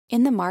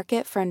In the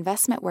market for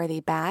investment-worthy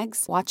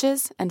bags,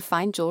 watches, and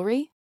fine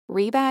jewelry,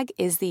 Rebag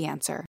is the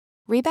answer.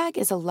 Rebag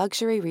is a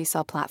luxury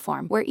resale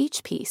platform where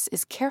each piece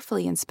is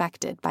carefully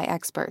inspected by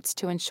experts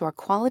to ensure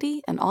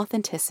quality and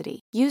authenticity.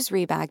 Use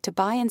Rebag to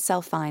buy and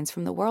sell finds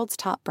from the world's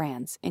top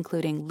brands,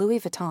 including Louis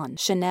Vuitton,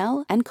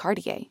 Chanel, and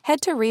Cartier. Head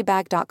to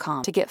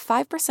Rebag.com to get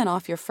 5%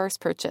 off your first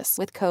purchase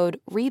with code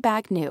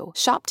REBAGNEW.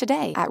 Shop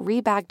today at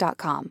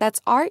Rebag.com.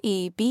 That's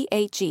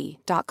REBAG.com.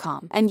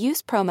 And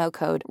use promo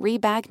code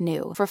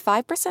REBAGNEW for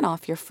 5%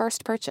 off your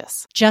first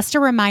purchase. Just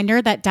a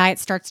reminder that Diet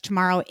Starts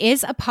Tomorrow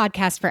is a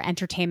podcast for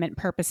entertainment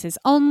purposes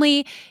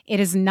only. It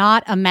is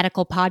not a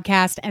medical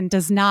podcast and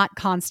does not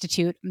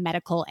constitute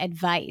medical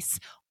advice.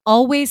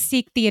 Always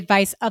seek the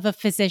advice of a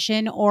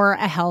physician or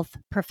a health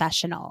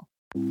professional.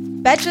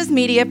 Betches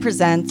Media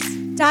presents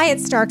Diet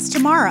Starts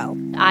Tomorrow.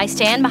 I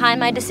stand behind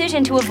my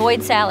decision to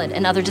avoid salad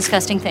and other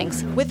disgusting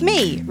things. with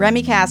me,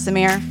 Remy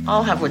Casimir.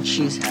 I'll have what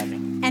she's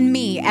having. And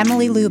me,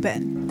 Emily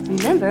Lubin.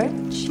 Remember,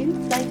 choose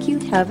like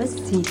you'd have a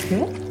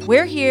secret.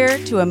 We're here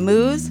to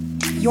amuse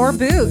Your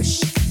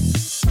boosh.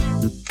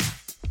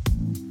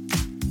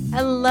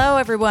 Hello,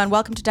 everyone.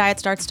 Welcome to Diet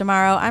Starts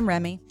Tomorrow. I'm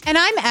Remy. And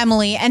I'm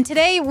Emily. And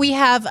today we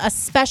have a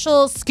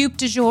special scoop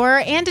du jour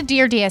and a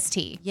Dear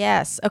DST.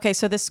 Yes. Okay,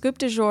 so the scoop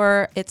du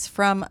jour, it's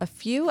from a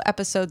few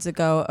episodes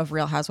ago of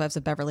Real Housewives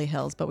of Beverly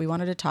Hills, but we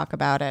wanted to talk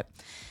about it.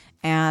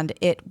 And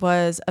it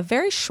was a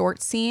very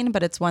short scene,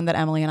 but it's one that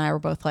Emily and I were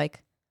both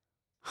like,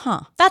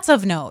 huh. That's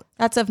of note.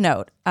 That's of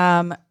note.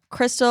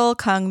 Crystal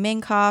Kung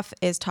Minkoff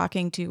is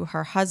talking to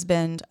her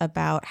husband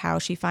about how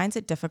she finds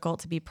it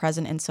difficult to be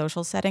present in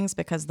social settings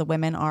because the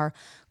women are,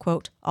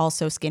 quote, all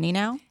so skinny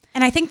now.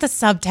 And I think the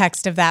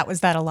subtext of that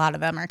was that a lot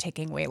of them are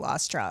taking weight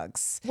loss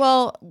drugs.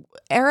 Well,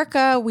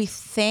 Erica, we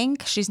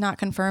think she's not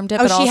confirmed it.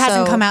 Oh, but she also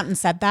hasn't come out and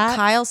said that?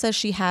 Kyle says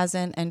she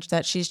hasn't and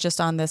that she's just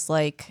on this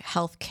like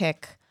health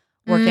kick,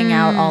 working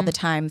out all the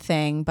time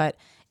thing. But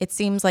it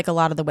seems like a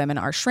lot of the women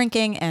are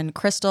shrinking, and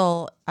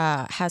Crystal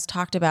has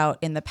talked about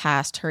in the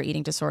past her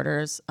eating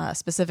disorders,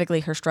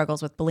 specifically her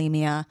struggles with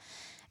bulimia.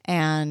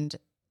 And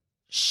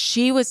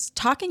she was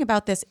talking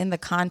about this in the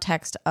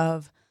context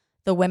of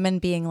the women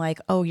being like,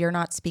 oh, you're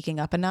not speaking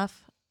up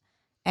enough.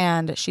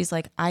 And she's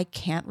like, I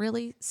can't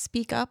really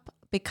speak up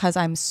because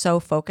I'm so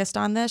focused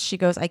on this. She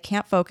goes, I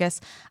can't focus.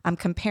 I'm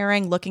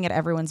comparing, looking at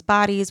everyone's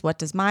bodies. What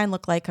does mine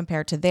look like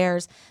compared to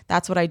theirs?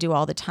 That's what I do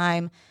all the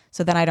time.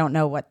 So then I don't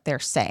know what they're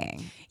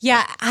saying.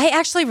 Yeah, I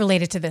actually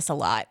related to this a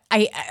lot.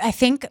 I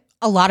think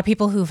a lot of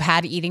people who've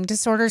had eating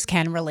disorders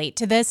can relate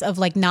to this of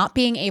like not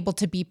being able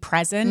to be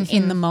present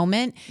in the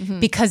moment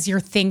because you're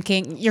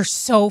thinking, you're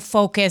so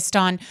focused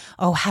on,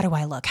 oh, how do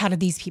I look? How do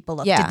these people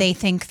look? Yeah. Did they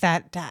think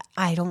that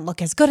I don't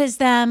look as good as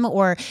them?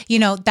 Or, you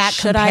know, that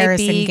Should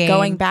comparison I be game.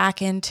 going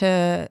back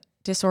into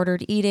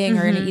disordered eating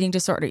or an eating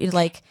disorder?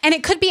 Like, And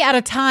it could be at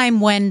a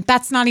time when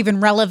that's not even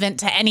relevant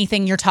to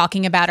anything you're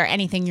talking about or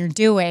anything you're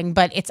doing,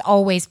 but it's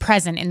always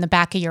present in the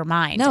back of your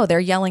mind. no, they're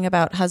yelling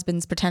about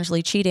husbands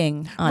potentially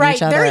cheating on Right,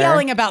 each other. they're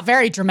yelling about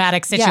very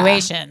dramatic Yeah.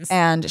 situations.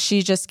 And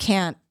she just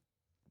can't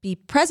be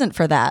present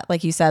for that,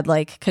 like you said,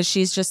 like, because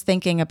she's just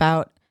thinking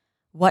about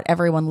what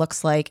everyone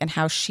looks like and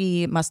how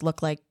she must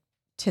look like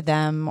to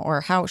them, or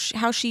how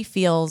she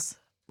feels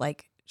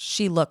like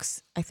she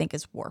looks, I think,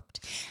 is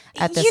warped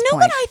at this You know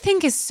point. what I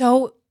think is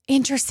so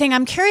interesting?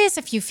 I'm curious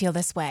if you feel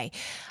this way.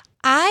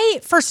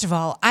 First of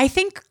all, I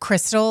think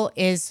Crystal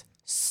is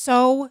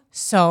so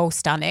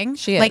stunning.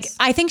 She is. Like,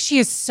 I think she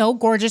is so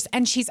gorgeous,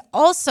 and she's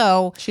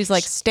also She's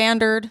like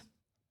standard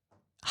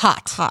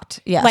hot.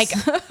 Yes. like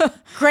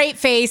great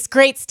face,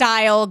 great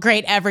style,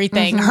 great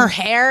everything. Her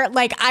hair,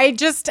 like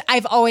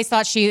I've always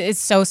thought she is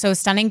so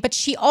stunning, but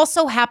she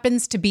also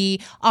happens to be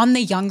on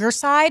the younger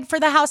side for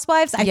the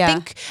housewives. I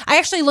think I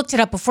actually looked it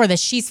up before this.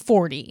 She's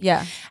 40.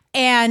 Yeah.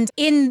 And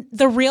in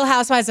the Real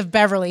Housewives of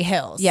Beverly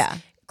Hills,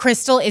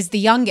 Crystal is the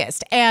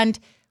youngest. And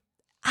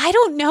I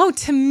don't know,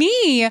 to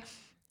me,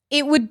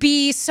 it would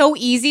be so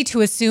easy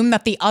to assume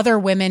that the other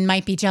women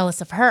might be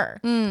jealous of her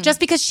just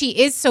because she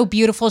is so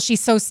beautiful, she's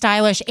so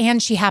stylish,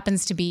 and she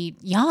happens to be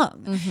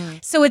young.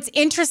 So it's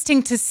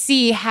interesting to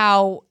see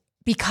how,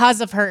 because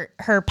of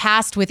her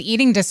past with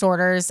eating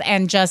disorders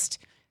and just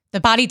the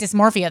body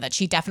dysmorphia that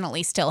she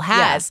definitely still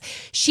has,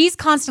 she's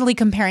constantly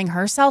comparing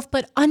herself,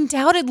 but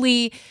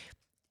undoubtedly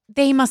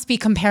they must be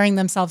comparing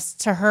themselves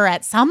to her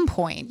at some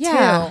point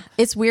too.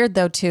 It's weird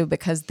though too,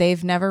 because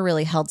they've never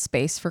really held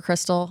space for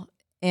Crystal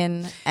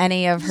in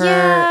any of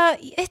her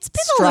it's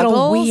been struggles. a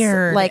little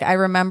weird. Like, I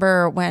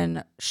remember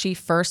when she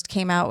first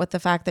came out with the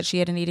fact that she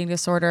had an eating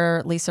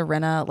disorder, Lisa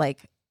Rinna like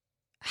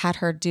had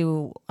her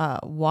do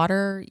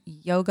water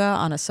yoga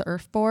on a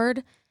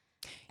surfboard.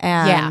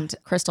 And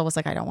Crystal was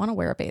like, I don't want to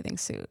wear a bathing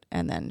suit.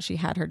 And then she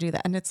had her do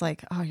that. And it's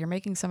like, oh, you're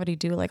making somebody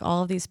do like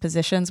all of these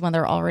positions when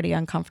they're already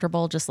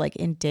uncomfortable, just like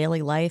in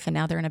daily life. And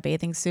now they're in a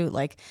bathing suit.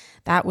 Like,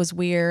 that was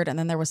weird. And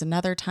then there was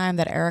another time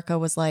that Erica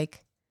was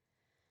like,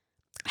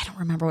 I don't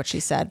remember what she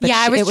said. But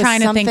I was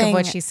trying to think of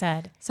what something- she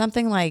said.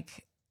 Something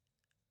like,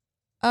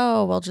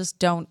 oh, well, just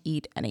don't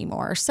eat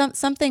anymore.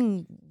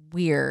 Something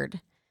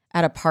weird.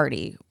 at a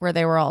party where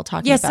they were all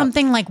talking about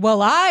something like,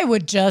 well, I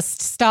would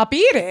just stop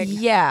eating.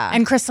 Yeah.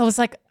 And Crystal was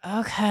like,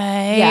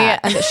 okay. Yeah.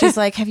 And she's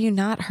like, have you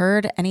not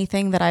heard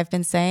anything that I've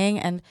been saying?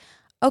 And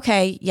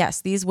okay,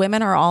 yes, these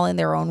women are all in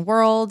their own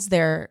worlds.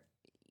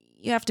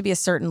 You have to be a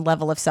certain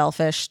level of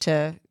selfish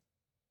to.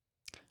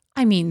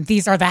 I mean,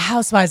 these are the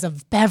housewives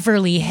of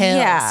Beverly Hills.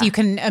 Yeah. You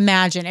can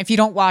imagine if you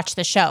don't watch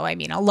the show. I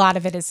mean, a lot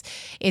of it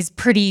is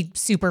pretty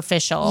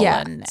superficial.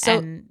 Yeah.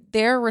 And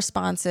their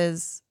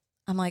responses,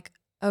 I'm like,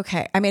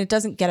 okay. I mean, it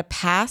doesn't get a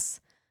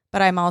pass,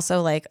 but I'm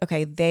also like,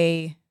 okay,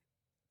 they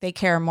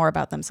care more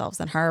about themselves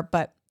than her.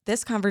 But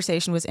this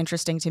conversation was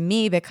interesting to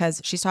me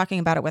because she's talking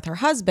about it with her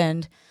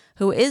husband,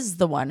 who is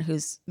the one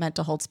who's meant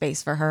to hold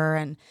space for her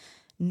and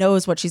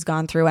knows what she's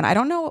gone through. And I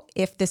don't know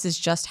if this is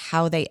just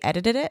how they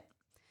edited it,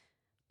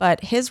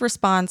 but his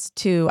response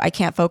to, I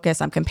can't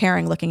focus, I'm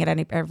comparing, looking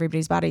at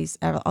everybody's bodies,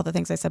 all the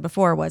things I said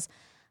before was,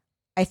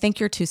 I think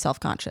you're too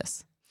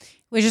self-conscious.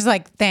 Which is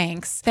like,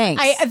 thanks.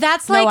 Thanks.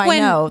 That's no, like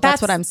when I know.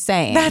 That's what I'm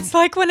saying. That's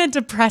like when a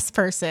depressed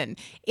person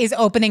is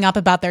opening up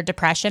about their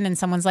depression and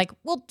someone's like,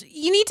 well,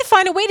 you need to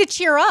find a way to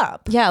cheer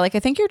up. Yeah, like I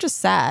think you're just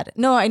sad.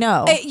 No, I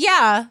know.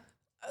 Yeah,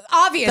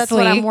 obviously. That's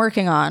what I'm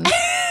working on.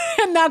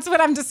 And that's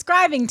what I'm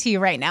describing to you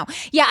right now.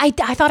 Yeah, I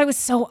thought it was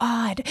so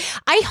odd.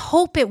 I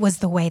hope it was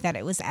the way that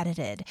it was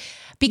edited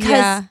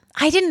because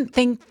I didn't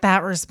think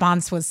that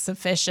response was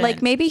sufficient.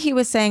 Like maybe he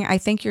was saying, I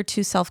think you're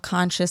too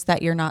self-conscious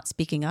that you're not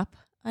speaking up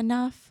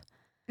enough.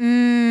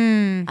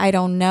 I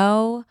don't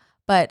know,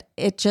 but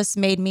it just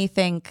made me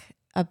think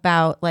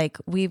about like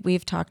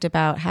we've talked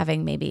about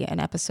having maybe an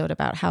episode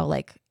about how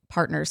like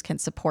partners can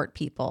support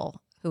people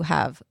who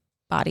have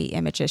body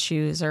image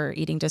issues or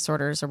eating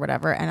disorders or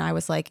whatever. And I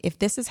was like, if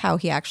this is how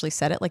he actually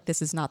said it, like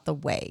this is not the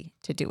way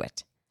to do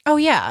it. Oh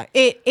yeah,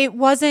 it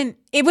wasn't.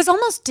 It was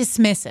almost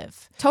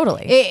dismissive.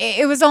 Totally.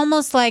 It was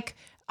almost like,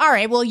 all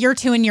right, well, you're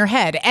two in your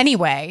head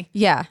anyway.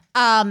 Yeah.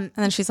 And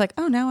then she's like,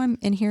 oh, now I'm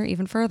in here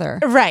even further.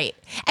 Right.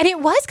 And it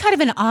was kind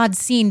of an odd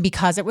scene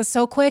because it was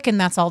so quick and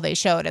that's all they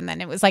showed. And then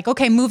it was like,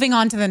 okay, moving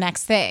on to the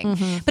next thing.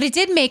 Mm-hmm. But it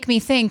did make me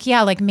think,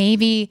 yeah, like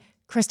maybe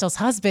Crystal's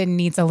husband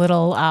needs a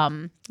little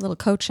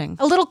coaching.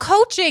 A little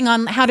coaching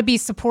on how to be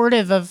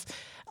supportive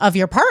of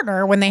your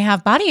partner when they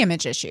have body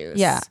image issues.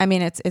 Yeah. I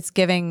mean, it's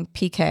giving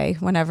PK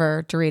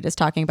whenever Dorit is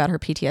talking about her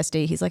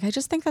PTSD. He's like, I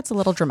just think that's a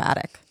little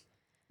dramatic.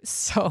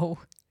 So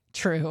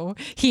true.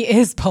 He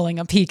is pulling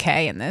a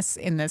PK in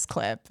this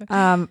clip.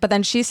 But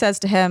then she says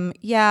to him,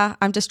 yeah,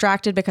 I'm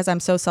distracted because I'm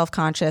so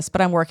self-conscious,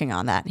 but I'm working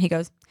on that. And he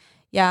goes,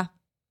 yeah,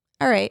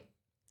 all right.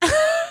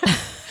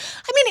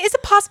 I mean, is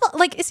it possible?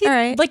 Like, is he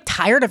like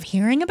tired of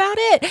hearing about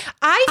it?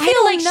 I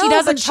feel like she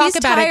doesn't talk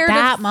about it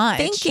that much.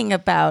 Thinking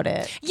about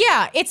it.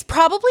 Yeah, it's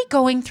probably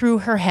going through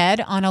her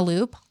head on a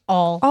loop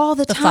all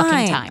the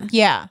fucking time.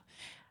 Yeah.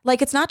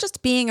 Like, it's not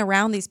just being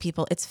around these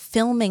people, it's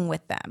filming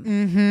with them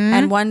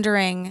and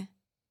wondering,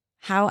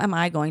 how am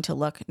I going to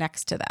look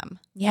next to them?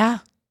 Yeah.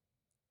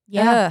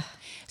 Yeah. Ugh.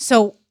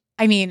 So,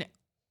 I mean,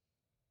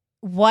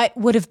 what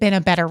would have been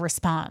a better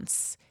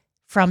response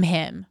from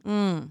him?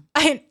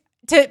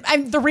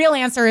 The real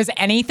answer is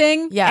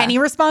anything. Yeah. Any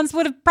response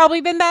would have probably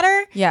been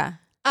better. Yeah.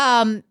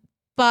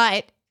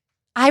 But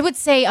I would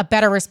say a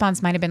better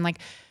response might have been like,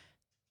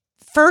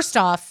 first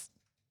off,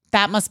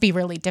 that must be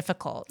really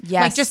difficult.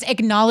 Yes. Like just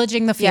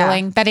acknowledging the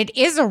feeling that it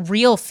is a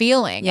real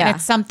feeling and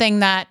it's something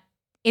that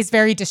is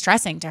very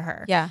distressing to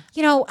her. Yeah.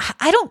 You know,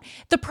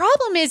 the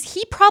problem is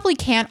he probably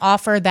can't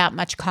offer that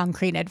much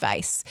concrete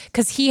advice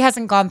because he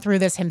hasn't gone through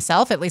this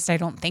himself. At least I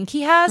don't think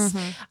he has.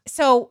 Mm-hmm.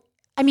 So,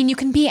 I mean, you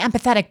can be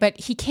empathetic, but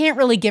he can't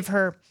really give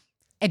her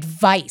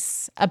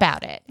advice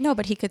about it. No,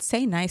 but he could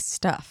say nice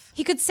stuff.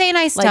 He could say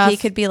nice stuff. Like he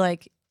could be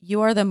like, you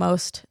are the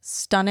most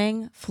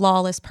stunning,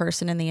 flawless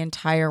person in the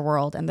entire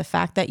world. And the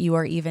fact that you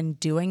are even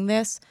doing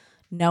this,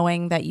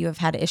 knowing that you have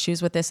had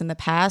issues with this in the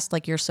past,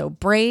 like you're so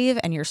brave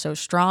and you're so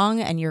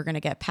strong and you're going to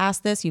get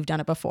past this. You've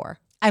done it before.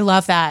 I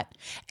love that.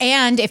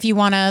 And if you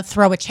want to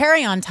throw a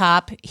cherry on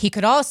top, he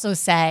could also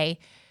say,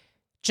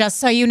 just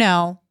so you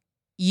know,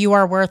 you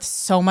are worth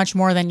so much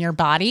more than your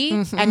body.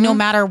 Mm-hmm. And no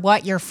matter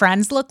what your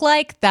friends look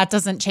like, that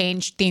doesn't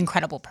change the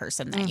incredible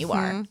person that you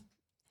are.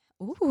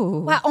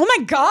 Ooh. Wow. Oh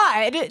my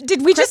God.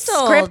 Did we Crystal,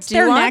 just script do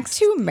you their want next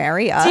to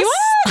marry us? Do you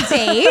want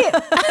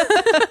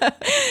to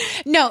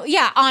date? No,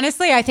 yeah,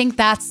 honestly, I think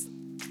that's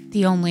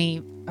the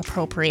only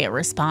appropriate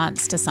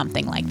response to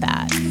something like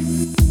that.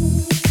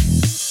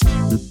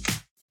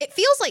 It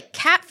feels like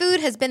cat food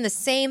has been the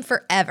same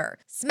forever.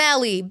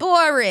 Smelly,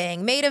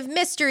 boring, made of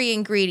mystery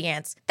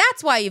ingredients.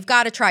 That's why you've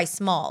got to try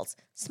Smalls.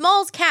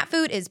 Smalls cat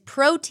food is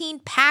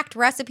protein-packed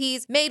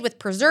recipes made with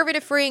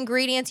preservative-free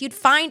ingredients you'd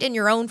find in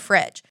your own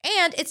fridge.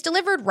 And it's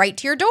delivered right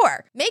to your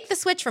door. Make the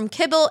switch from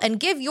kibble and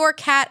give your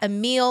cat a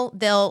meal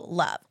they'll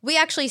love. We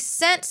actually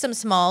sent some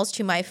Smalls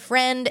to my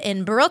friend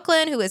in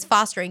Brooklyn who is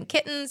fostering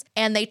kittens,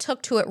 and they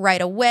took to it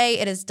right away.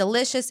 It is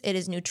delicious. It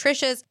is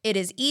nutritious. It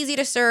is easy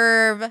to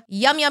serve.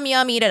 Yum, yum,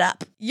 yum, eat it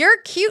up. Your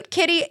cute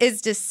kitty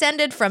is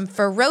descended from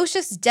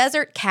ferocious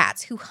desert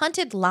cats who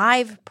hunted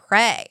live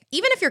prey.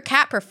 Even if your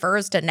cat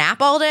prefers to nap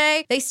nap all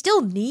day, they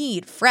still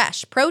need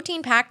fresh,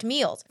 protein-packed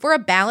meals for a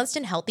balanced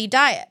and healthy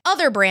diet.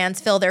 Other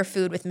brands fill their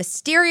food with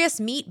mysterious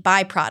meat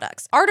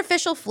byproducts,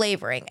 artificial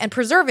flavoring, and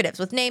preservatives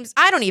with names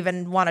I don't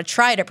even want to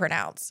try to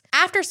pronounce.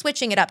 After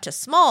switching it up to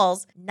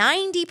Smalls,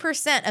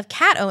 90% of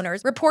cat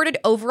owners reported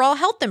overall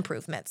health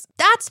improvements.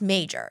 That's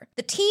major.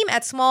 The team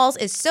at Smalls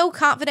is so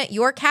confident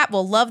your cat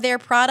will love their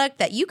product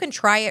that you can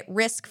try it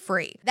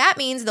risk-free. That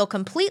means they'll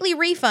completely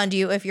refund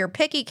you if your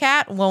picky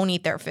cat won't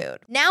eat their food.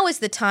 Now is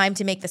the time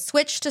to make the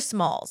switch to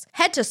Smalls.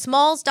 Head to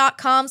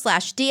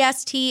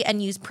smalls.com/DST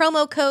and use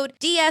promo code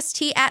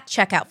DST at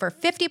checkout for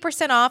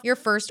 50% off your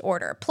first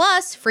order,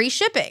 plus free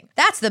shipping.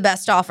 That's the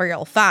best offer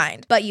you'll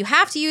find. But you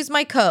have to use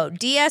my code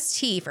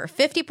DST for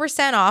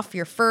 50% off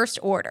your first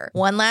order.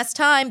 One last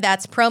time,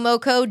 that's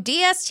promo code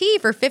DST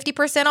for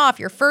 50% off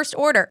your first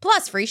order,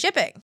 plus free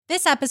shipping.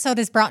 This episode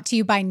is brought to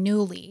you by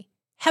Nuuly.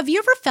 Have you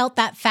ever felt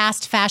that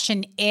fast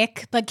fashion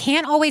ick, but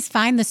can't always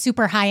find the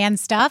super high-end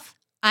stuff?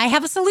 I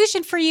have a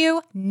solution for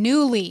you,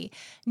 Nuuly.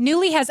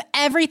 Nuuly has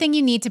everything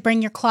you need to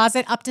bring your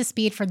closet up to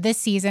speed for this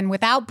season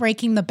without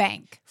breaking the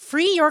bank.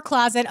 Free your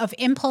closet of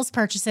impulse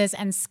purchases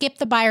and skip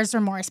the buyer's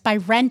remorse by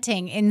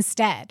renting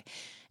instead.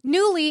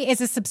 Nuuly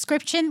is a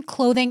subscription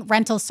clothing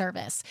rental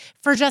service.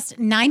 For just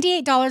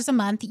 $98 a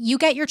month, you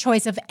get your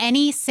choice of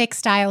any 6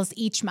 styles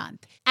each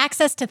month.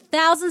 Access to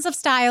thousands of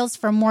styles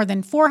from more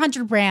than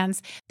 400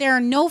 brands. There are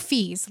no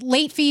fees,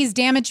 late fees,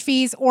 damage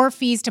fees, or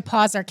fees to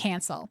pause or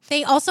cancel.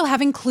 They also have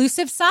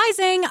inclusive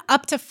sizing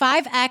up to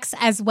 5X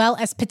as well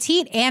as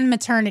petite and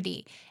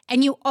maternity.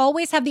 And you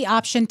always have the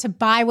option to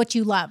buy what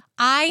you love.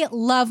 I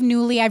love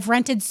Nuuly. I've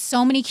rented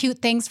so many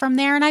cute things from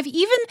there, and I've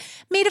even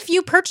made a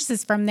few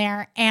purchases from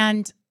there,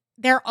 and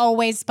they're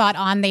always spot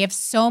on. They have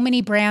so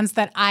many brands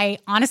that I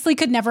honestly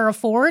could never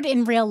afford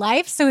in real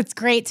life, so it's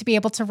great to be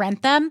able to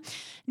rent them.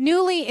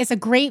 Nuuly is a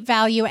great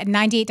value at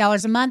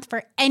 $98 a month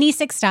for any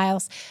 6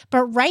 styles,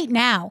 but right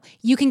now,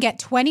 you can get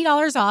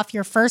 $20 off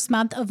your first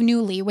month of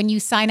Nuuly when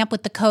you sign up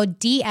with the code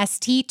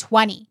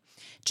DST20.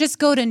 Just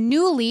go to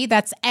Nuuly,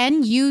 that's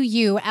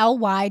NUULY.com,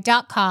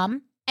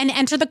 and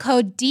enter the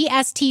code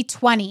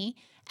DST20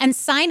 and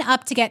sign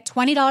up to get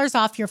 $20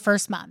 off your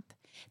first month.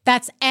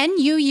 That's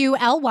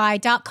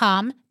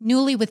NUULY.com,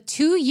 Nuuly with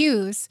 2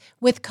 U's,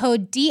 with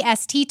code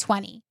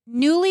DST20.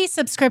 Nuuly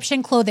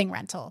subscription clothing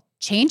rental.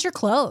 Change your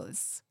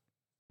clothes.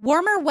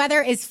 Warmer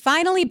weather is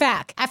finally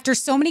back. After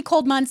so many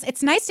cold months,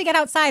 it's nice to get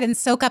outside and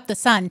soak up the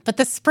sun, but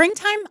the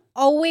springtime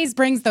always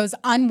brings those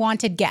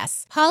unwanted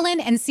guests,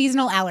 pollen and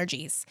seasonal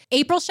allergies.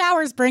 April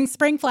showers bring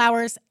spring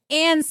flowers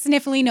and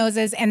sniffly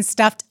noses and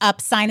stuffed up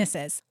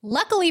sinuses.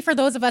 Luckily for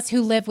those of us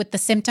who live with the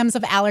symptoms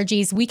of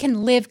allergies, we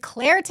can live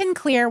Claritin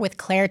Clear with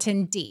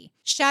Claritin D.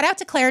 Shout out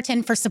to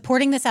Claritin for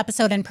supporting this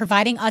episode and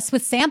providing us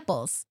with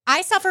samples.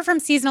 I suffer from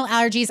seasonal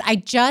allergies. I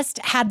just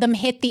had them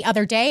hit the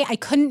other day. I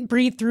couldn't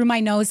breathe through my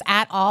nose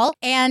at all.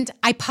 And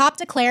I popped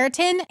a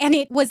Claritin and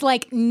it was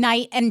like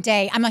night and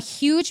day. I'm a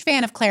huge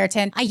fan of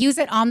Claritin. I use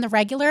it on the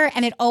regular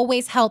and it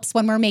always helps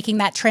when we're making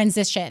that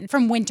transition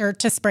from winter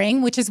to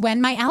spring, which is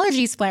when my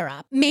allergies flare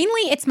up.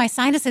 Mainly it's my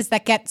sinuses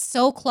that get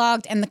so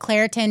clogged and the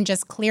Claritin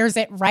just clears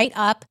it right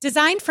up.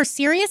 Designed for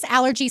serious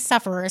allergy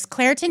sufferers,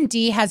 Claritin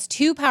D has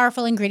 2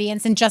 powerful ingredients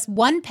in just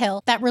 1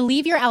 pill that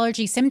relieve your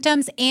allergy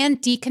symptoms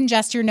and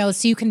decongest your nose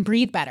so you can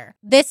breathe better.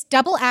 This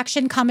double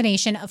action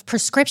combination of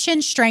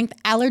prescription strength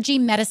allergy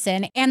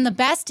medicine and the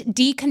best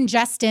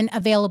decongestant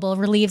available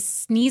relieves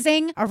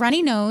sneezing, a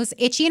runny nose,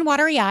 itchy and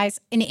watery eyes,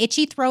 an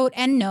itchy throat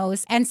and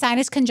nose, and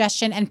sinus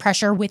congestion and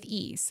pressure with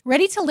ease.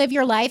 Ready to live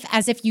your life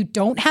as if you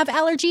don't have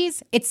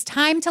allergies? It's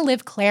time to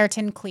live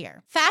Claritin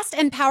Clear. Fast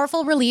and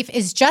powerful relief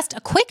is just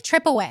a quick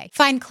trip away.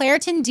 Find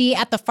Claritin D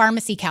at the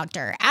pharmacy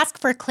counter. Ask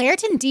for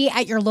Claritin D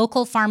at your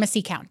local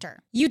pharmacy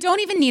counter. You don't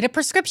even need a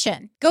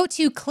prescription. Go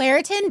to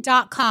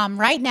Claritin.com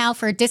right now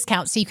for a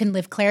discount so you can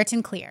live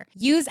Claritin Clear.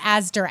 Use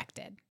as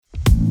directed.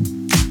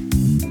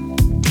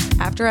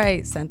 After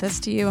I sent this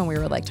to you and we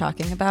were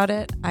talking about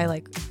it,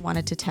 I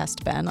wanted to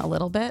test Ben a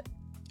little bit.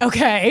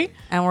 Okay.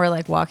 And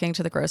we're walking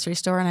to the grocery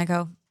store and I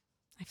go,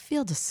 I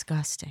feel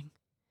disgusting.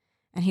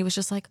 And he was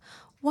just like,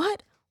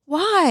 what?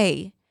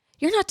 Why?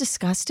 You're not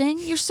disgusting.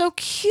 You're so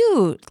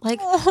cute.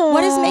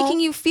 What is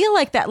making you feel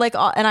like that?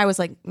 And I was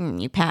like,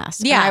 you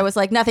passed. Yeah. And I was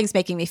like, nothing's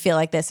making me feel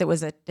like this. It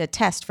was a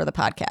test for the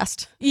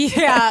podcast.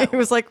 Yeah. It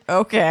was like,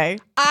 okay.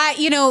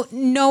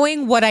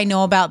 Knowing what I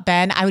know about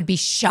Ben, I would be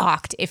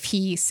shocked if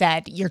he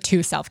said, you're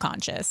too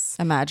self-conscious.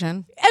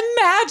 Imagine.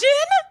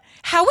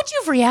 How would you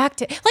have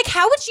reacted?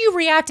 How would you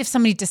react if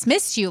somebody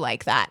dismissed you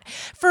like that?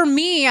 For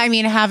me,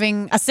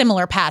 having a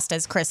similar past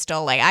as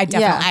Crystal, I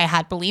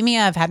had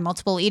bulimia. I've had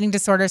multiple eating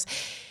disorders.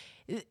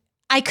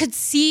 I could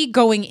see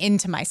going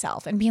into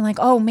myself and being like,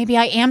 oh, maybe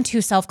I am too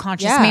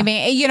self-conscious. Yeah.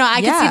 Maybe,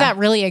 I could see that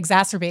really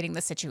exacerbating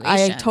the situation.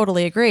 I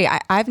totally agree.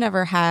 I've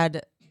never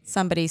had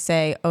somebody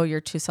say, oh,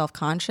 you're too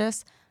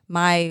self-conscious.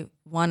 My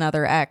one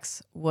other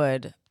ex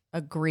would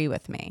agree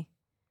with me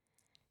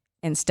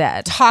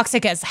instead.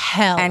 Toxic as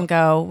hell. And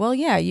go, well,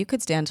 yeah, you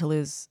could stand to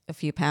lose a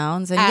few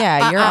pounds. And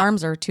your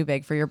arms are too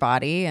big for your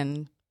body.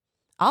 And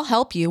I'll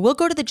help you. We'll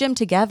go to the gym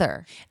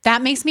together.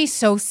 That makes me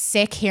so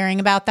sick hearing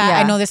about that. Yeah.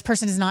 I know this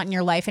person is not in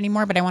your life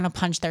anymore, but I want to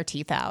punch their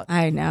teeth out.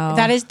 I know.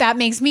 That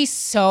makes me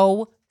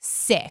so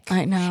sick.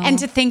 I know. And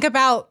to think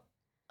about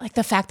like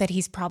the fact that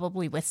he's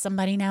probably with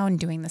somebody now and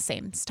doing the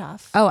same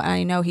stuff. Oh, and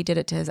I know he did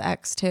it to his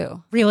ex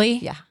too. Really?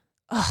 Yeah.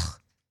 Ugh.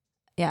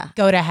 Yeah.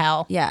 Go to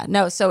hell. Yeah.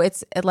 No, so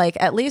it's like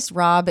at least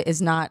Rob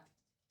is not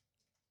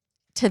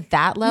to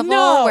that level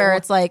No. where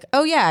it's like,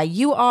 oh yeah,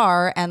 you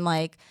are. And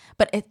like,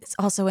 but it's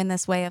also in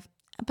this way of,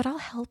 but I'll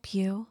help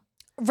you.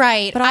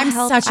 Right. But I'm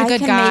such a good I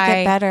can guy. make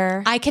it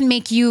better. I can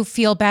make you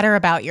feel better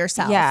about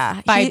yourself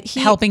by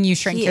helping you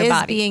shrink your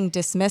body. He is being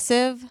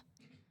dismissive,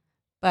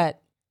 but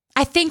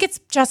I think it's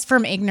just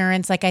from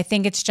ignorance. Like, I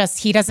think it's just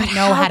he doesn't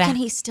know how to. How can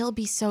he still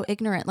be so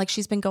ignorant? Like,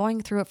 she's been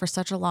going through it for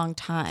such a long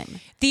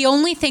time. The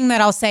only thing that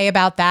I'll say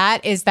about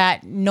that is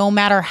that no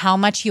matter how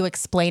much you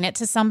explain it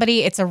to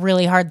somebody, it's a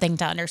really hard thing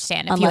to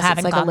understand if Unless you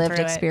haven't it's like gone a lived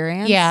through it.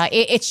 experience. Yeah,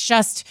 it's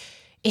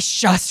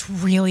just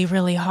really,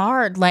 really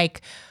hard.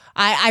 Like,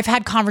 I've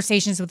had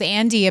conversations with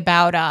Andy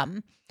about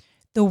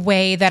the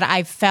way that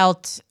I've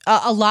felt.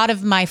 A lot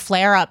of my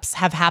flare-ups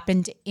have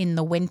happened in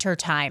the winter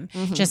time,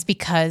 just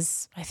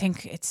because I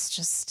think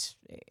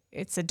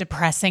it's a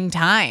depressing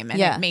time,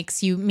 and it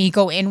makes me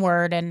go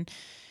inward, and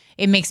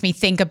it makes me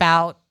think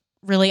about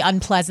really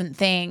unpleasant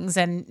things,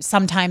 and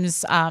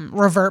sometimes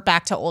revert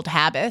back to old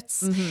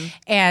habits.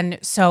 And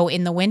so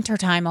in the winter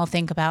time, I'll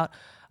think about,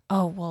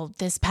 oh, well,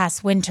 this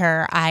past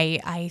winter,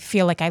 I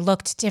feel like I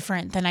looked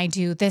different than I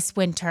do this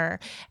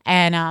winter.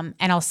 And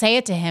I'll say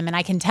it to him, and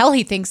I can tell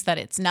he thinks that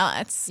it's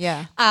nuts.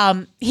 Yeah.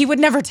 He would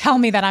never tell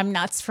me that I'm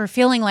nuts for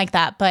feeling like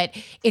that, but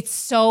it's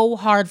so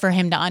hard for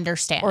him to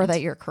understand. Or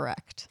that you're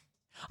correct.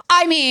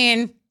 I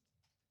mean,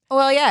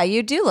 well, yeah,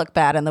 you do look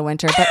bad in the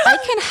winter, but I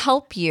can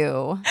help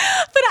you.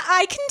 but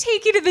I can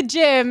take you to the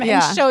gym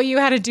and show you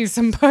how to do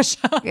some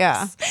push-ups.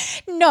 Yeah.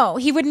 No,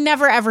 he would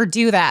never, ever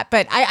do that.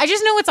 But I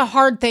just know it's a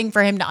hard thing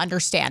for him to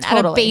understand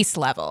at a base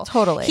level.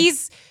 Totally.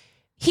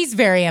 He's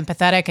very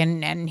empathetic,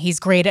 and he's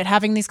great at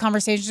having these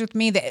conversations with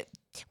me. That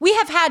we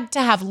have had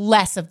to have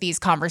less of these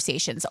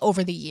conversations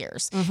over the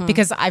years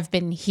because I've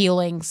been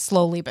healing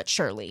slowly but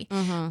surely.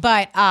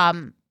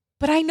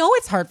 But I know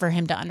it's hard for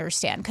him to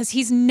understand because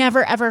he's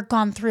never, ever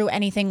gone through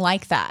anything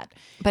like that.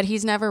 But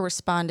he's never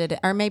responded,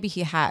 or maybe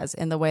he has,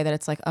 in the way that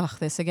it's like, ugh,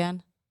 this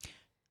again?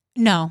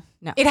 No.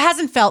 It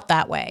hasn't felt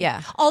that way.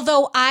 Yeah.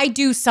 Although I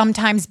do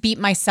sometimes beat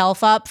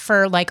myself up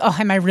for like, oh,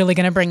 am I really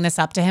going to bring this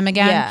up to him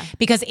again? Yeah.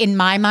 Because in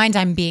my mind,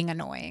 I'm being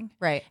annoying.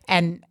 Right.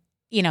 And,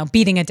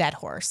 beating a dead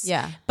horse.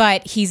 Yeah.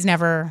 But he's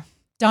never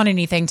done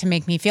anything to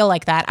make me feel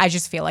like that. I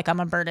just feel like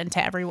I'm a burden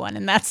to everyone,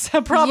 and that's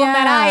a problem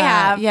that I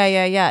have.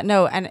 Yeah.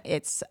 No, and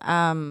it's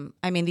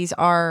these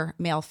are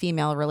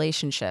male-female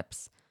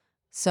relationships.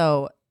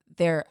 So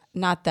they're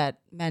not that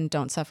men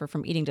don't suffer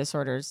from eating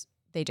disorders,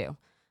 they do.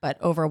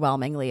 But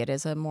overwhelmingly it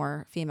is a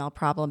more female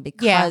problem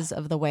because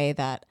of the way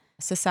that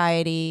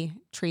society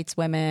treats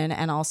women,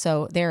 and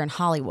also they're in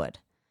Hollywood.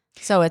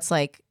 So it's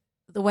like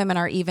the women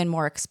are even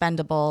more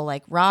expendable.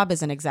 Like Rob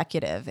is an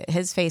executive.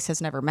 His face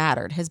has never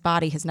mattered. His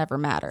body has never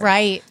mattered.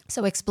 Right.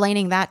 So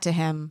explaining that to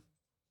him,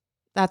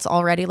 that's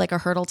already like a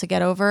hurdle to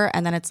get over.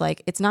 And then it's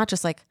like, it's not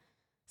just like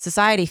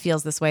society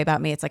feels this way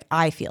about me. It's like,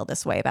 I feel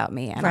this way about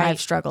me. And I've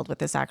struggled with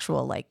this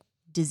actual like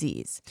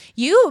disease.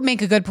 You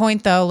make a good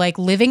point though, like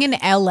living in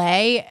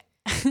LA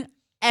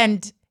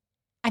and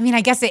I mean,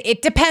 I guess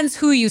it depends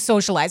who you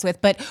socialize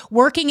with, but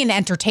working in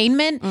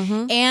entertainment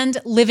and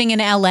living in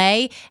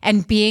LA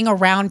and being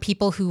around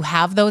people who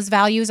have those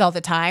values all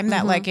the time,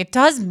 that like it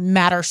does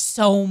matter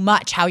so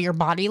much how your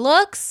body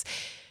looks.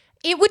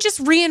 It would just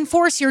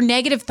reinforce your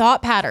negative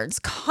thought patterns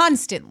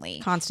constantly.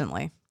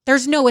 Constantly.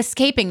 There's no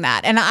escaping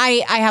that. And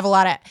I have a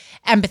lot of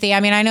empathy. I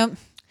mean, I know.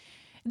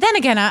 Then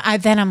again,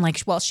 I'm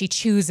like, well, she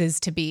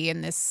chooses to be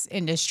in this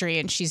industry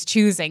and she's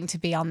choosing to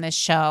be on this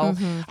show.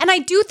 And I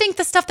do think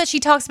the stuff that she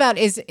talks about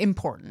is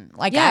important.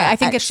 Like, I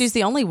think she's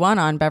the only one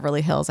on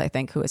Beverly Hills, I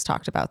think, who has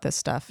talked about this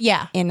stuff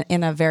in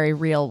a very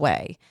real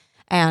way.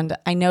 And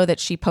I know that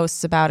she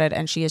posts about it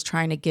and she is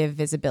trying to give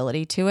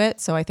visibility to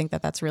it. So I think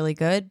that that's really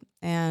good.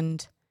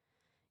 And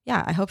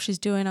yeah, I hope she's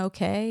doing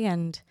okay.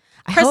 And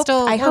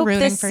Crystal, I hope rooting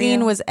this for scene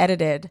you. was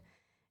edited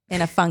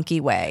in a funky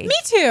way. Me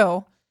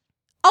too.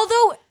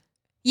 Although,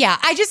 yeah,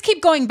 I just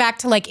keep going back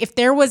to like, if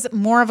there was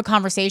more of a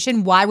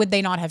conversation, why would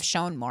they not have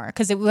shown more?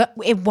 Because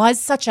it was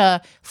such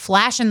a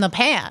flash in the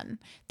pan,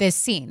 this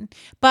scene.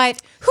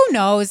 But who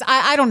knows?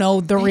 I don't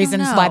know the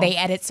reasons why they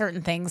edit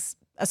certain things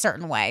a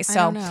certain way.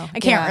 So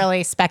I can't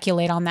really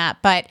speculate on that.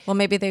 But well,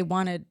 maybe they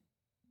wanted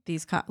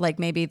these,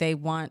 maybe they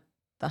want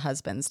the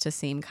husbands to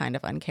seem kind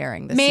of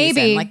uncaring this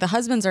season. Like the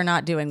husbands are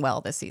not doing well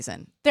this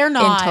season. They're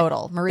not. In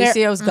total.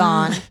 Mauricio's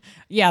gone.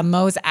 Yeah,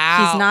 Mo's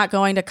out. He's not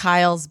going to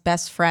Kyle's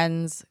best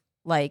friend's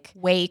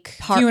wake,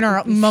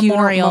 funeral,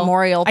 memorial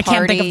party. I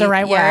can't think of the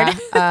right word.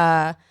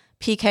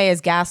 PK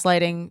is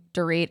gaslighting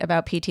Dorit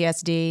about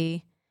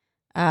PTSD.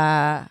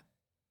 Are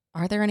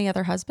there any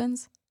other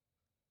husbands?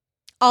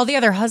 All the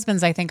other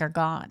husbands, I think, are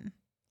gone.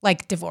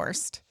 Like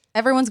divorced.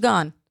 Everyone's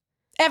gone.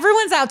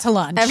 Everyone's out to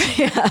lunch.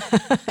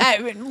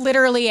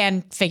 Literally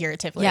and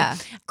figuratively. Yeah.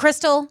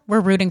 Crystal, we're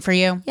rooting for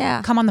you.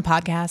 Yeah. Come on the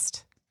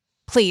podcast.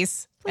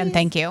 Please. And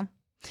thank you.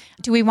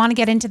 Do we want to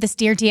get into this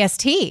Dear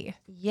DST?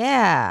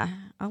 Yeah.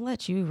 I'll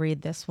let you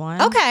read this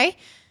one. Okay.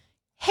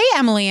 Hey,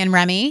 Emily and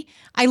Remy.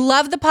 I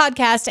love the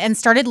podcast and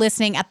started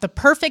listening at the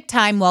perfect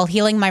time while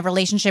healing my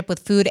relationship with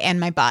food and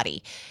my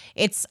body.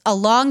 It's a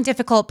long,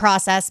 difficult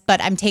process,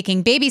 but I'm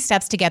taking baby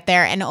steps to get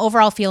there and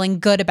overall feeling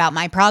good about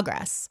my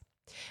progress.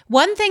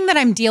 One thing that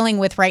I'm dealing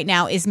with right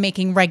now is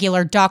making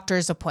regular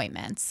doctor's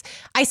appointments.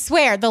 I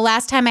swear the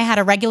last time I had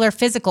a regular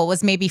physical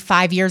was maybe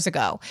 5 years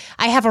ago.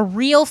 I have a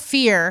real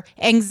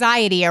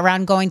anxiety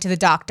around going to the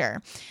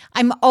doctor.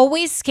 I'm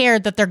always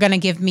scared that they're going to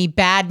give me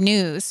bad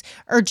news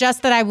or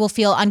just that I will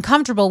feel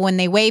uncomfortable when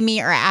they weigh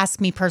me or ask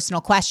me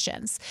personal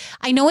questions.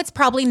 I know it's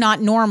probably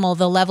not normal,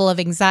 the level of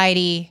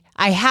anxiety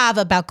I have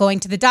about going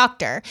to the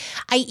doctor.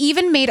 I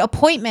even made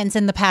appointments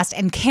in the past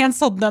and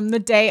canceled them the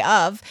day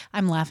of.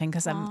 I'm laughing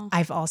because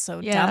I've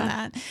also done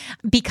that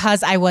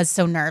because I was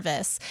so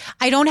nervous.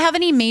 I don't have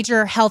any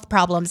major health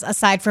problems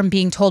aside from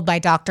being told by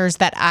doctors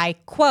that I,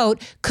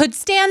 quote, could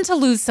stand to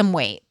lose some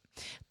weight,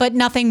 but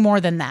nothing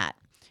more than that.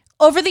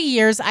 Over the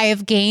years, I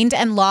have gained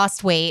and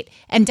lost weight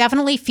and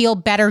definitely feel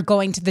better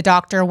going to the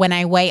doctor when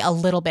I weigh a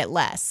little bit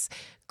less.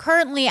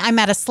 Currently, I'm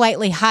at a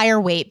slightly higher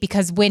weight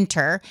because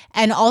winter,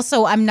 and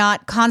also I'm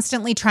not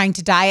constantly trying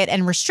to diet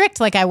and restrict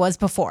like I was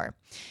before.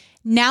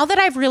 Now that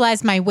I've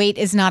realized my weight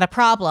is not a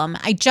problem,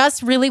 I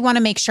just really want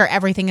to make sure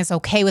everything is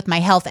okay with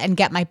my health and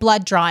get my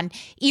blood drawn,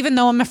 even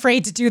though I'm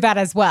afraid to do that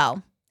as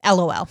well.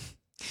 LOL.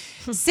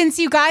 Since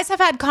you guys have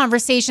had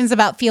conversations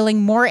about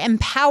feeling more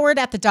empowered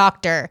at the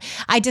doctor,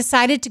 I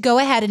decided to go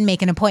ahead and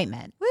make an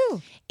appointment.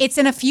 Woo. It's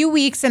in a few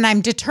weeks and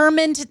I'm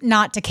determined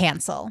not to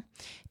cancel.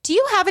 Do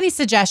you have any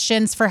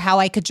suggestions for how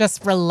I could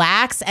just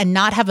relax and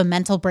not have a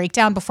mental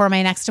breakdown before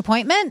my next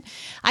appointment?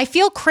 I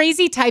feel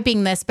crazy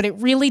typing this, but it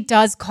really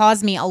does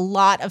cause me a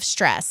lot of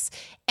stress.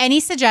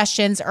 Any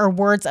suggestions or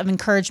words of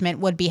encouragement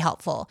would be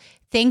helpful.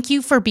 Thank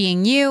you for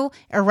being you,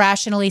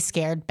 irrationally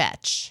scared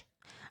bitch.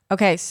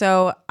 Okay,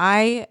 so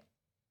I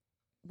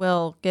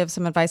will give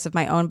some advice of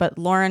my own, but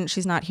Lauren,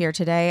 she's not here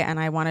today, and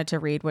I wanted to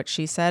read what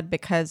she said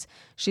because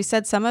she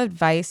said some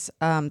advice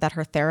that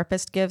her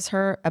therapist gives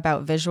her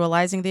about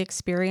visualizing the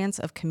experience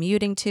of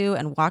commuting to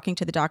and walking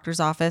to the doctor's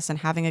office and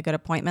having a good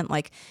appointment,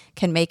 like,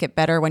 can make it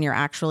better when you're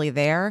actually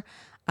there.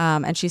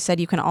 And she said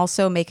you can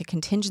also make a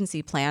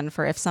contingency plan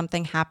for if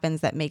something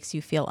happens that makes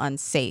you feel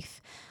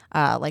unsafe.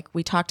 Like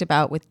we talked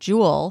about with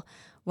Jewel,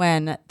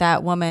 when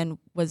that woman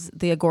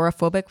the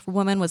agoraphobic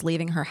woman was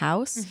leaving her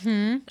house.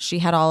 Mm-hmm. She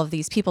had all of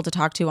these people to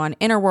talk to on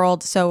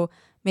Innerworld. So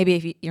maybe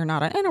if you're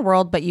not on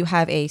Innerworld, but you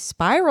have a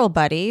spiral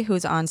buddy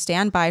who's on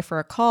standby for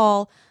a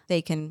call,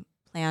 they can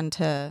plan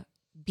to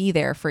be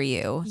there for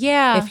you.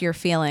 Yeah. If you're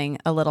feeling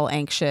a little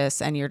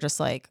anxious and you're just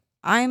like,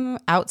 I'm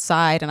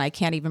outside and I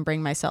can't even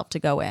bring myself to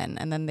go in.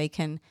 And then they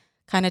can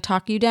kind of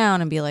talk you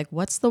down and be like,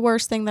 what's the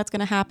worst thing that's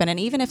going to happen? And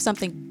even if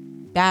something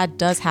bad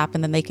does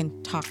happen, then they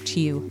can talk to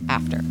you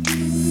after.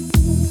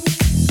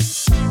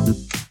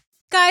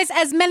 Guys,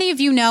 as many of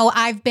you know,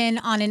 I've been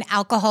on an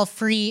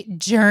alcohol-free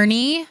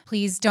journey.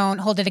 Please don't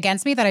hold it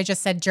against me that I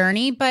just said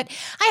journey, but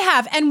I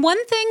have. And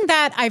one thing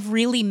that I've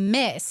really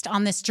missed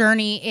on this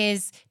journey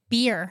is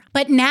beer.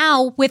 But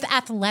now with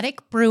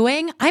Athletic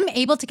Brewing, I'm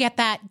able to get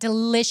that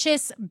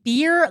delicious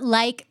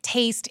beer-like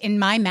taste in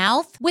my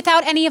mouth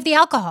without any of the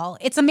alcohol.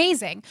 It's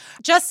amazing.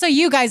 Just so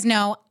you guys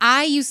know,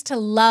 I used to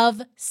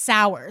love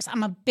sours.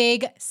 I'm a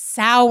big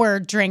sour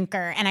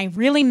drinker and I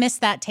really miss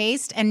that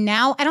taste. And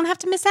now I don't have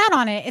to miss out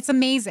on it. It's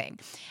amazing.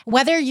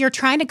 Whether you're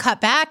trying to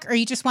cut back or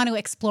you just want to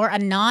explore a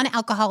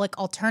non-alcoholic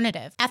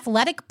alternative,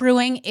 Athletic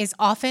Brewing is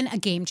often a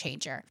game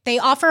changer. They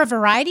offer a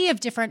variety of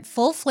different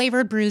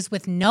full-flavored brews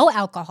with no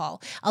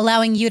alcohol,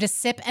 allowing you to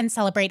sip and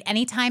celebrate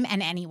anytime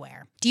and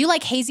anywhere. Do you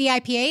like hazy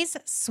IPAs,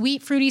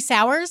 sweet fruity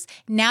sours?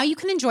 Now you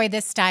can enjoy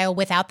this style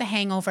without the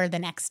hangover the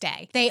next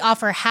day. They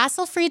offer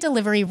hassle-free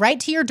delivery right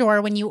to your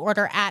door when you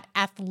order at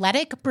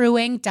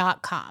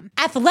athleticbrewing.com.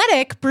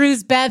 Athletic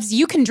brews bevs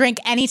you can drink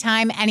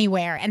anytime,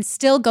 anywhere, and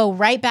still go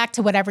right back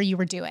to whatever you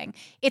were doing.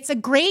 It's a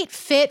great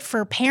fit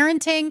for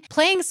parenting,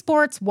 playing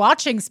sports,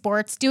 watching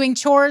sports, doing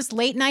chores,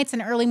 late nights,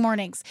 and early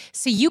mornings,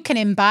 so you can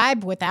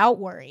imbibe without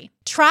worry.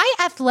 Try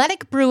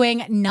Athletic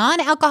Brewing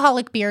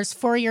non-alcoholic beers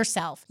for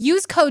yourself.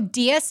 Use code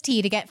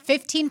DST to get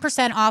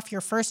 15% off your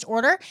first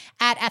order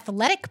at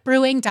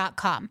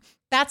athleticbrewing.com.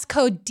 That's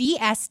code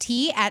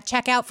DST at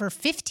checkout for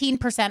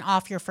 15%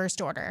 off your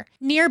first order.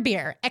 Near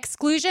Beer.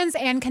 Exclusions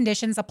and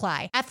conditions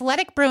apply.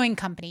 Athletic Brewing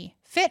Company.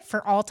 fit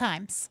for all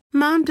times.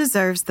 Mom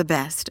deserves the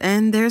best,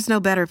 and there's no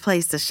better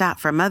place to shop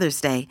for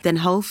Mother's Day than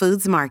Whole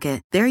Foods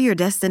Market. They're your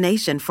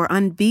destination for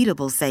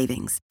unbeatable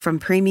savings, from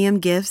premium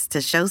gifts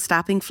to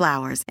show-stopping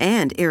flowers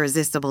and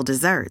irresistible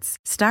desserts.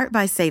 Start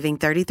by saving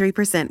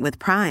 33% with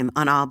Prime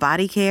on all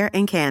body care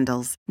and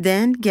candles.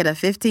 Then get a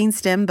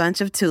 15-stem bunch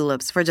of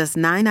tulips for just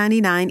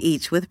 $9.99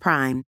 each with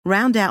Prime.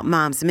 Round out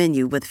Mom's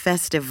menu with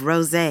festive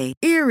rosé,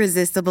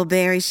 irresistible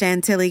berry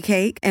chantilly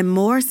cake, and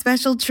more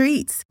special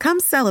treats. Come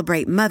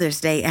celebrate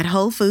Mother's Day at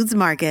Whole Foods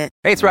Market.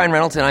 Hey, it's Ryan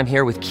Reynolds, and I'm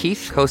here with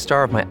Keith,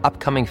 co-star of my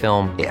upcoming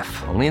film,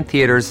 If, only in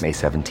theaters May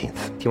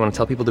 17th. Do you want to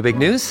tell people the big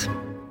news?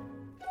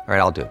 All right,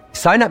 I'll do it.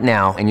 Sign up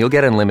now and you'll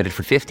get unlimited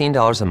for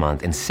 $15 a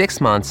month and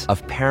 6 months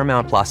of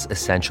Paramount Plus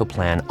Essential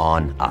Plan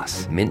on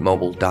us.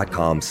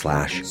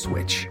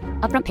 MintMobile.com/switch.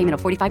 Upfront payment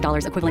of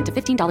 $45 equivalent to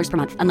 $15 per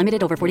month.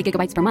 Unlimited over 40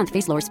 gigabytes per month.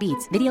 Face lower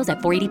speeds. Videos at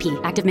 480p.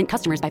 Active Mint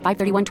customers by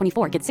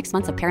 531.24 get 6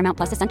 months of Paramount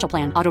Plus Essential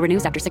Plan. Auto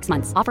renews after 6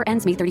 months. Offer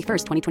ends May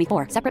 31st,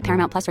 2024. Separate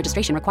Paramount Plus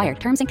registration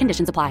required. Terms and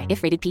conditions apply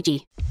if rated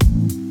PG.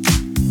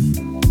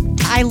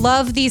 I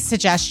love these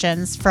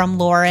suggestions from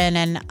Lauren,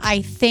 and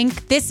I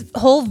think this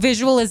whole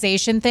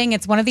visualization thing,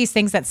 it's one of these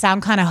things that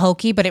sound kind of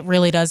hokey, but it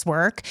really does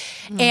work.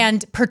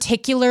 And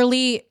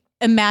particularly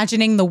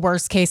imagining the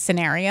worst case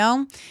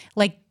scenario,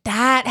 like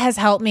that has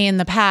helped me in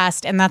the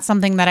past. And that's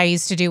something that I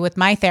used to do with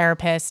my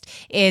therapist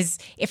is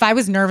if I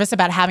was nervous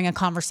about having a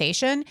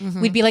conversation,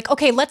 we'd be like,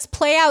 okay, let's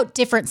play out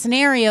different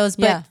scenarios,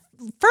 but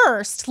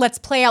first, let's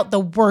play out the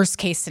worst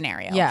case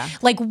scenario. Yeah.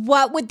 Like,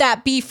 what would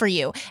that be for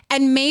you?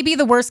 And maybe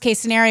the worst case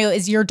scenario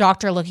is your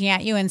doctor looking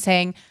at you and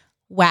saying,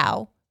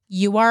 wow,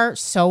 you are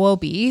so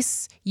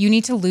obese. You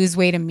need to lose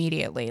weight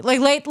immediately.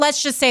 Like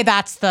let's just say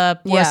that's the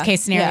worst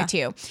case scenario to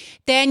you.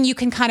 Then you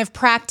can kind of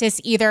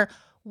practice either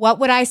what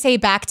would I say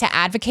back to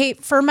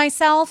advocate for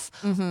myself?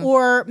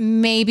 Or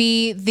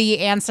maybe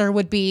the answer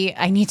would be,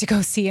 I need to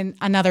go see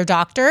another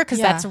doctor because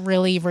that's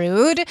really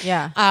rude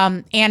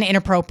and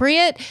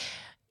inappropriate.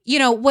 You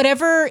know,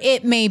 whatever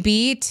it may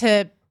be,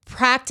 to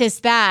practice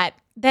that,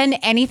 then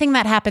anything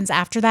that happens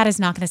after that is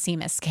not going to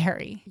seem as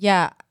scary.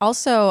 Yeah.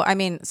 Also, I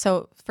mean,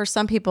 so for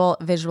some people,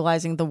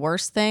 visualizing the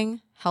worst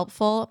thing,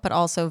 helpful, but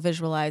also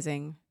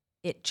visualizing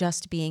it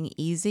just being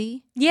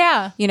easy.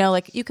 Yeah. You know,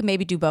 like you can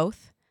maybe do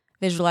both.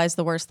 Visualize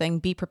the worst thing,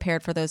 be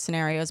prepared for those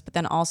scenarios, but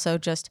then also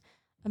just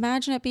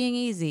imagine it being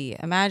easy.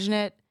 Imagine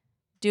it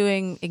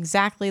doing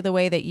exactly the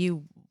way that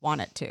you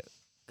want it to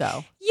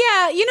go.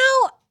 Yeah. You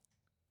know,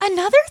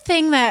 another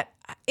thing that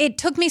it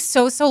took me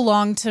so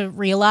long to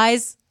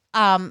realize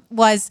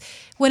was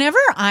whenever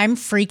I'm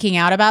freaking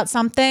out about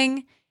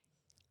something,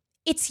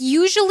 it's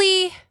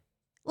usually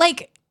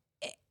like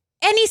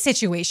any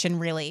situation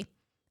really.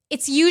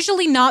 It's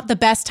usually not the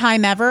best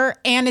time ever,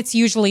 and it's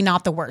usually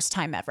not the worst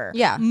time ever.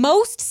 Yeah.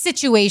 Most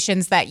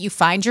situations that you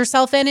find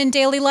yourself in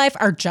daily life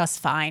are just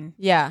fine.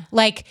 Yeah.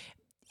 Like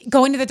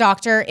going to the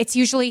doctor, it's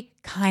usually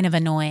kind of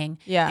annoying.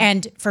 Yeah.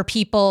 And for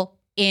people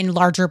in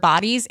larger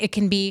bodies, it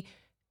can be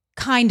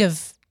kind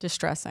of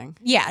distressing.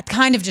 Yeah,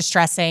 kind of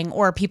distressing,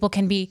 or people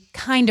can be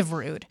kind of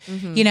rude,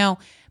 you know?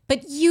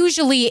 But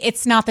usually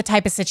it's not the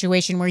type of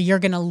situation where you're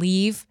going to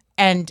leave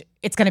and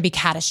it's going to be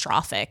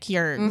catastrophic.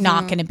 You're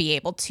not going to be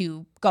able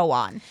to go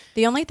on.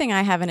 The only thing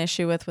I have an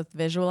issue with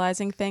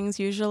visualizing things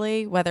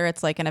usually, whether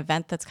it's like an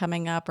event that's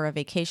coming up or a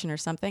vacation or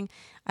something,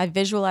 I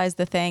visualize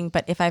the thing,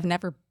 but if I've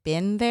never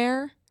been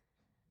there,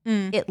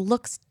 it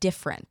looks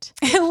different.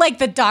 Like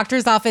the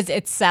doctor's office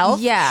itself?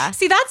 Yeah.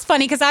 See, that's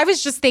funny because I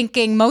was just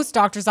thinking most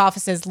doctor's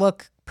offices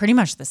look pretty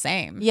much the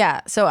same.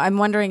 Yeah. So I'm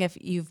wondering if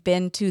you've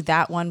been to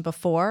that one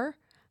before,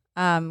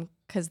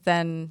 because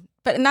then,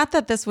 but not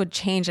that this would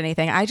change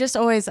anything. I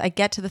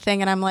get to the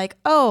thing and I'm like,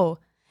 oh,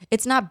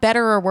 it's not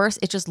better or worse.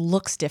 It just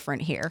looks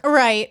different here.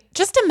 Right.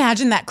 Just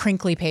imagine that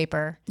crinkly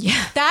paper.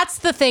 Yeah. That's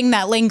the thing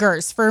that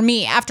lingers for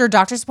me. After a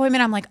doctor's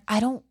appointment, I'm like,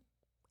 I don't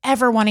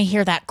ever want to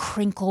hear that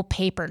crinkle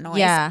paper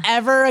noise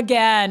ever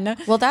again.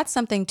 Well, that's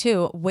something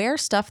too. Wear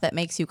stuff that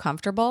makes you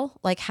comfortable.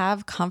 Like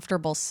have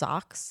comfortable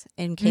socks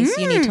in case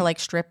you need to like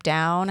strip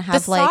down.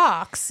 Have the like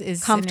socks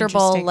is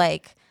comfortable.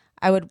 Like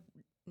I don't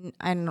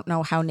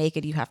know how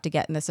naked you have to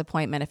get in this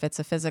appointment if it's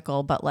a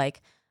physical, but like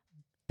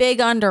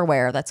big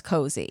underwear that's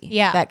cozy.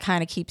 Yeah. That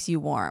kind of keeps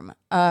you warm.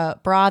 A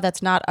bra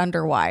that's not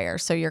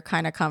underwire, so you're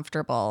kind of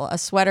comfortable. A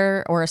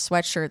sweater or a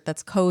sweatshirt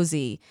that's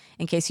cozy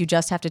in case you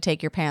just have to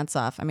take your pants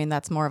off. I mean,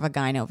 that's more of a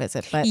gyno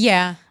visit, but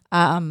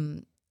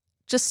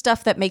just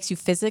stuff that makes you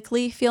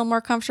physically feel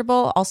more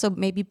comfortable. Also,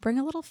 maybe bring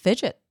a little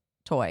fidget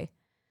toy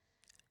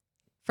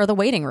for the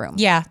waiting room.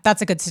 Yeah,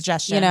 that's a good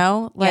suggestion. You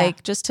know,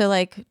 like just to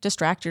like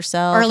distract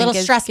yourself. Or a little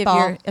stress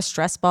ball. A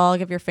stress ball,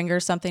 give your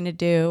fingers something to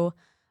do.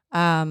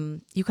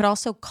 You could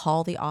also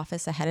call the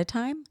office ahead of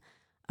time.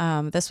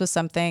 This was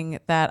something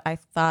that I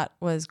thought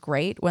was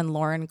great when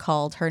Lauren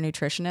called her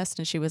nutritionist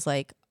and she was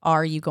like,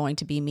 are you going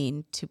to be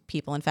mean to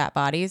people in fat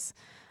bodies?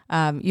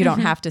 You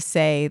don't have to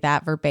say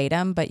that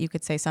verbatim, but you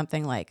could say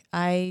something like,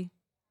 I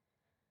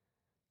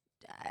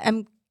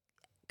am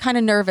kind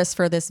of nervous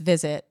for this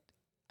visit.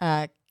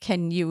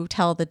 Can you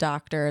tell the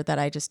doctor that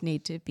I just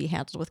need to be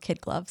handled with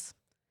kid gloves?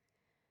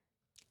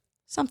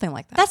 Something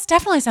like that. That's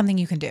definitely something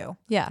you can do.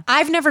 Yeah.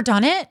 I've never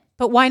done it,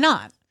 but why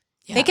not?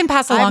 Yeah. They can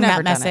pass along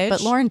that message.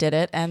 But Lauren did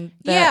it, and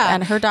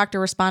and her doctor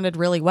responded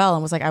really well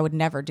and was like, I would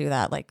never do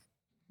that. Like,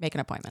 make an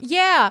appointment.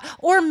 Yeah.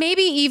 Or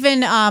maybe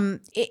even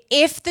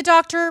if the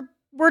doctor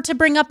were to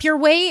bring up your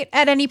weight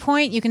at any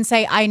point, you can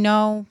say, I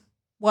know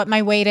what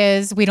my weight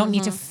is. We don't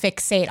need to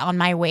fixate on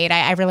my weight.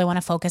 I really want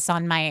to focus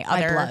on my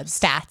other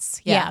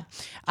stats. Yeah.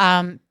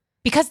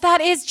 Because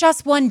that is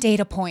just one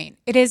data point.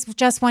 It is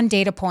just one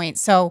data point.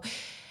 So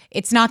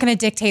it's not going to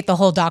dictate the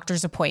whole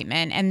doctor's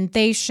appointment, and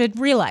they should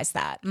realize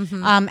that.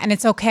 And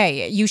it's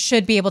okay. You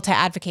should be able to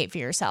advocate for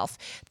yourself.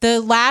 The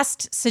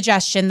last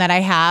suggestion that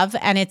I have,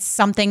 and it's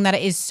something that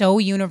is so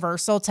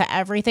universal to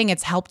everything,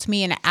 it's helped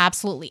me in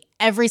absolutely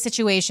every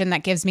situation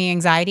that gives me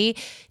anxiety,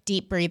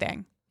 deep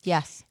breathing.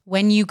 Yes.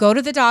 When you go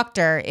to the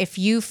doctor, if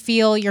you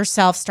feel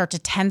yourself start to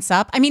tense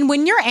up, I mean,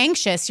 when you're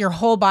anxious, your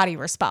whole body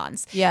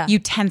responds. Yeah. You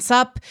tense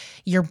up,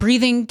 your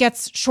breathing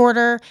gets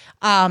shorter.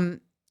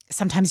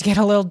 Sometimes you get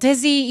a little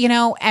dizzy,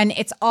 and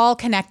it's all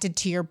connected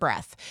to your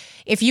breath.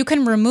 If you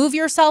can remove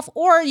yourself,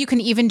 or you can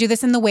even do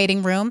this in the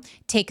waiting room,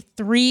 take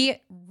 3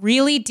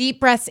 really deep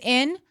breaths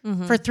in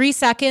for 3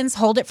 seconds,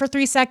 hold it for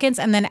 3 seconds,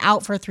 and then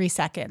out for 3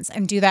 seconds,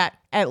 and do that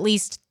at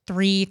least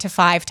 3 to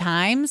 5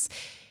 times.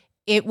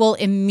 It will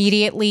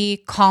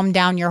immediately calm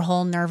down your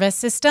whole nervous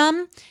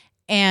system,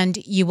 and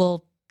you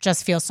will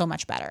just feel so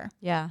much better.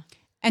 Yeah.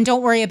 And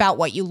don't worry about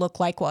what you look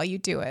like while you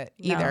do it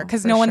either,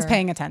 because no one's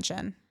paying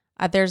attention.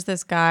 There's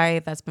this guy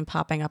that's been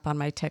popping up on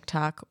my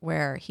TikTok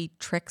where he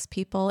tricks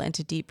people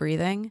into deep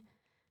breathing.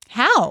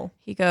 How?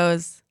 He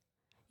goes,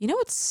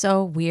 what's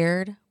so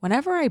weird?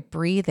 Whenever I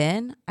breathe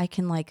in, I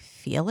can like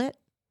feel it.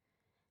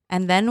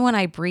 And then when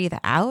I breathe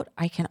out,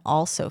 I can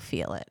also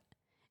feel it.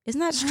 Isn't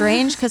that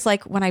strange? Because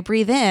like when I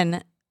breathe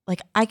in,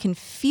 like I can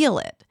feel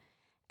it.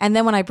 And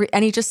then when I breathe,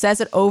 and he just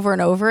says it over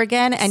and over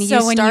again. And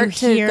so you start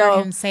to hear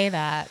go, him say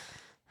that.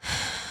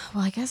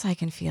 Well, I guess I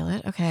can feel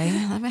it. Okay.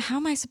 How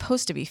am I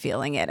supposed to be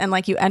feeling it? And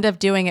like you end up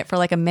doing it for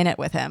like a minute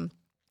with him.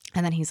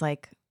 And then he's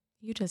like,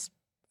 you just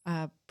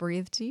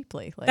breathe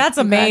deeply. Like, that's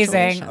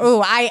amazing.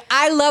 Ooh,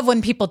 I love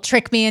when people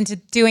trick me into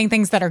doing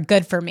things that are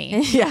good for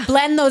me. Yeah.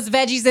 Blend those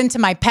veggies into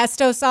my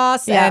pesto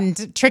sauce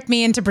and trick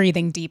me into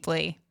breathing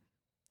deeply.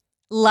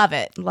 Love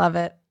it. Love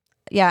it.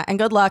 Yeah. And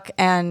good luck.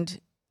 And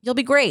you'll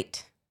be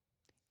great.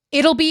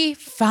 It'll be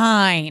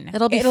fine.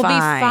 It'll be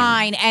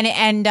fine.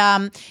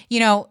 And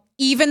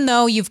even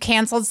though you've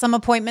canceled some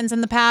appointments in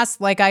the past,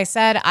 like I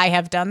said, I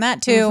have done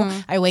that too.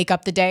 I wake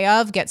up the day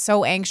of, get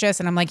so anxious,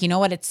 and I'm like, you know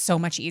what? It's so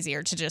much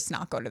easier to just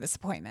not go to this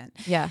appointment.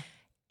 Yeah.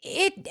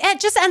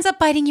 It just ends up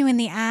biting you in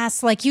the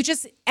ass. Like you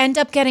just end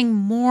up getting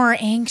more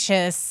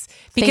anxious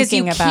because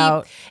and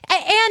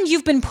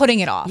you've been putting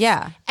it off.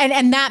 Yeah.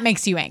 And that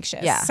makes you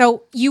anxious. Yeah.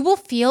 So you will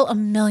feel a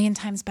million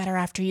times better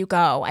after you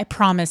go. I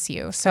promise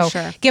you. So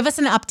give us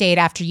an update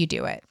after you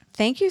do it.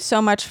 Thank you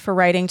so much for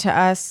writing to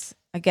us.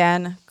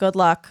 Again, good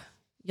luck.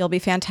 You'll be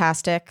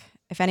fantastic.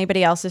 If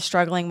anybody else is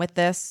struggling with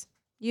this,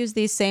 use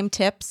these same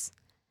tips.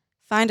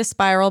 Find a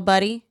spiral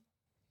buddy.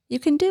 You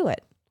can do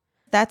it.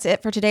 That's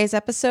it for today's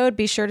episode.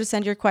 Be sure to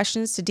send your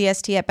questions to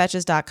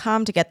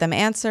dst@betches.com to get them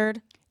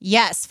answered.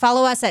 Yes,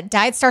 follow us at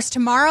Diet Starts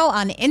Tomorrow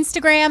on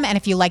Instagram. And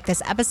if you like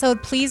this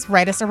episode, please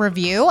write us a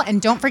review.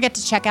 And don't forget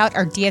to check out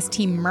our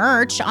DST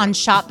merch on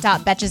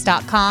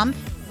shop.betches.com.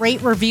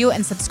 Rate, review,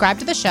 and subscribe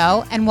to the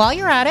show. And while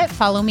you're at it,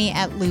 follow me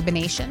at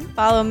Lubination.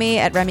 Follow me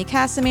at Remy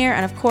Casimir.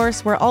 And of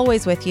course, we're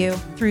always with you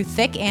through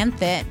thick and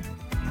thin.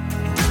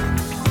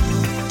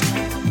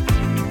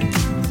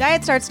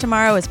 Diet Starts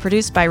Tomorrow is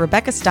produced by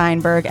Rebecca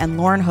Steinberg and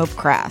Lauren Hope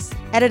Crass.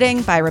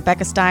 Editing by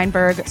Rebecca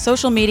Steinberg.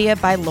 Social media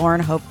by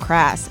Lauren Hope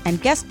Crass.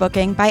 And guest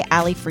booking by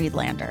Ali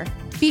Friedlander.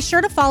 Be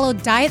sure to follow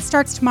Diet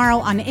Starts Tomorrow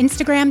on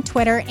Instagram,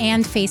 Twitter,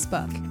 and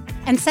Facebook.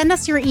 And send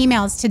us your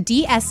emails to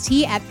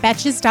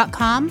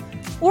dst@betches.com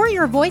or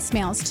your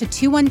voicemails to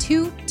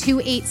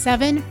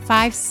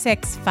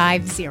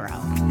 212-287-5650.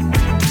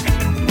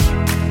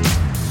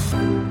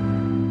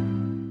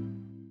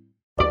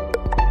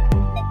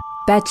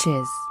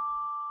 Betches.